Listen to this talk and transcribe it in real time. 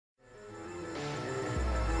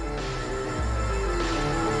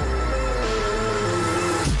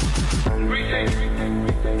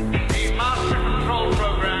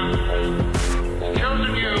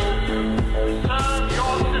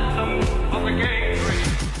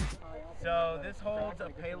So this holds a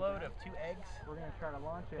payload of 2 eggs. We're going to try to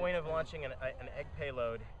launch it. The point of launching an egg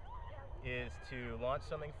payload is to launch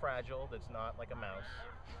something fragile that's not like a mouse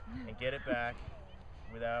and get it back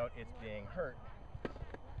without it being hurt.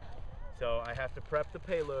 So I have to prep the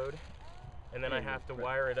payload, and then I have to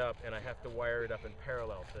wire it up, and I have to wire it up in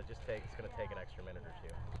parallel. So it's going to take an extra minute or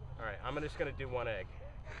 2. All right, I'm just going to do 1 egg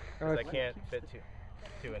because I can't fit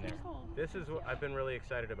two in there. This is what I've been really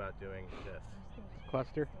excited about doing. This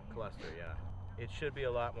Cluster? Cluster, yeah. It should be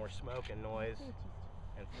a lot more smoke and noise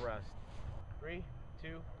and thrust. 3,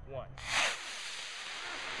 2, 1.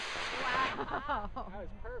 Wow. That was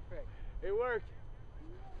perfect. It worked.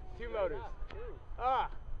 2 motors.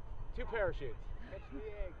 2 parachutes. Catch the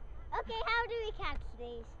egg. Okay, how do we catch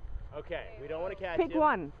these? Okay, we don't want to catch Pick him.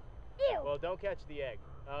 one. Ew. Well, don't catch the egg.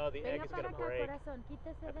 Oh, the egg is going to break. The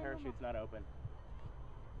parachute's not open.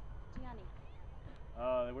 Gianni.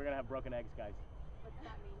 Oh, we're going to have broken eggs, guys. What's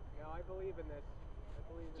that mean? No, I believe in this. I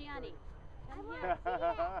believe in Gianni. I Come want here. to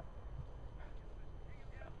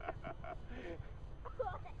see it.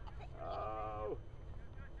 Oh.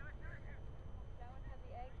 That one had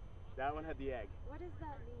the egg? That one had the egg. What does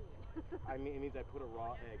that mean? I mean, it means I put a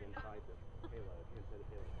raw egg inside the payload,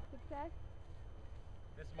 Success?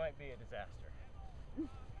 This might be a disaster.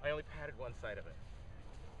 I only patted one side of it.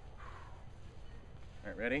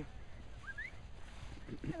 All right, ready?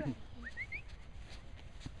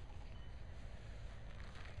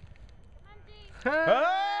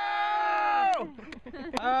 Oh!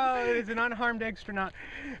 Oh, it is an unharmed astronaut.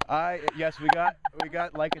 Yes, we got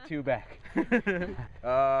like a 2 back.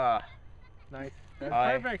 Nice. That's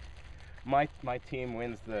perfect. My team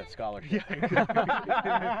wins the scholarship. I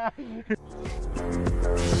am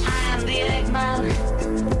the Eggman.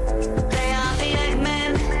 They are the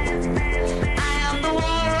Eggmen. I am the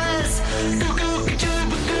walrus.